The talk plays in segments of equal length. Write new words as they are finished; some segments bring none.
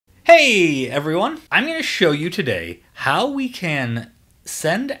Hey everyone! I'm going to show you today how we can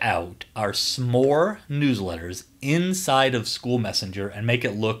send out our Smore newsletters inside of School Messenger and make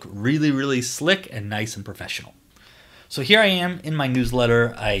it look really slick and nice and professional. So here I am in my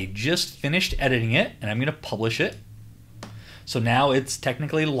newsletter. I just finished editing it and I'm going to publish it. So now it's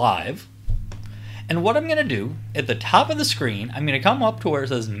technically live. And what I'm going to do, at the top of the screen, I'm going to come up to where it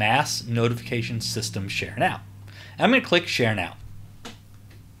says Mass Notification System Share Now. And I'm going to click Share Now.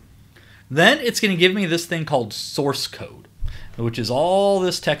 Then it's going to give me this thing called source code, which is all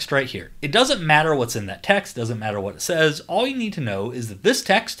this text right here. It doesn't matter what's in that text, doesn't matter what it says. All you need to know is that this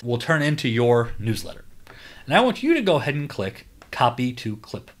text will turn into your newsletter. And I want you to go ahead and click Copy to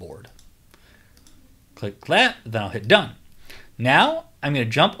Clipboard. Click that, then I'll hit Done. Now I'm going to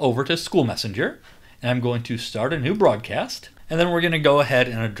jump over to School Messenger, and I'm going to start a new broadcast. And then we're going to go ahead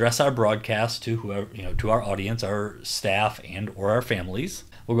and address our broadcast to whoever, to our audience, our staff, and or our families.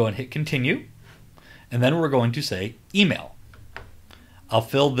 We'll go and hit continue, and then we're going to say email. I'll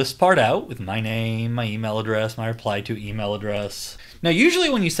fill this part out with my name, my email address, my reply to email address. Now, usually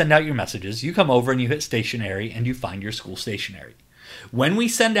when you send out your messages, you come over and you hit stationery and you find your school stationery. When we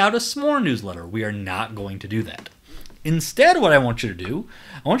send out a Smore newsletter, we are not going to do that. Instead, what I want you to do,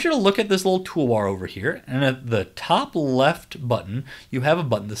 I want you to look at this little toolbar over here, and at the top left button, you have a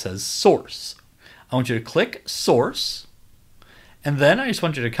button that says Source. I want you to click Source, and then I just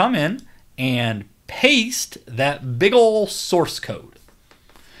want you to come in and paste that big ol' source code.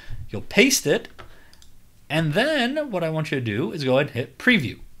 You'll paste it, and then what I want you to do is go ahead and hit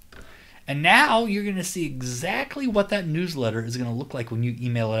Preview. And now you're going to see exactly what that newsletter is going to look like when you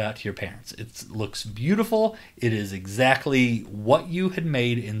email it out to your parents. It looks beautiful. It is exactly what you had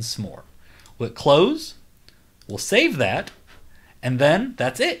made in Smore. We'll hit Close. We'll save that. And then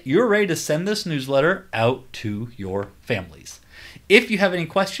that's it. You're ready to send this newsletter out to your families. If you have any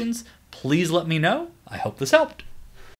questions, please let me know. I hope this helped.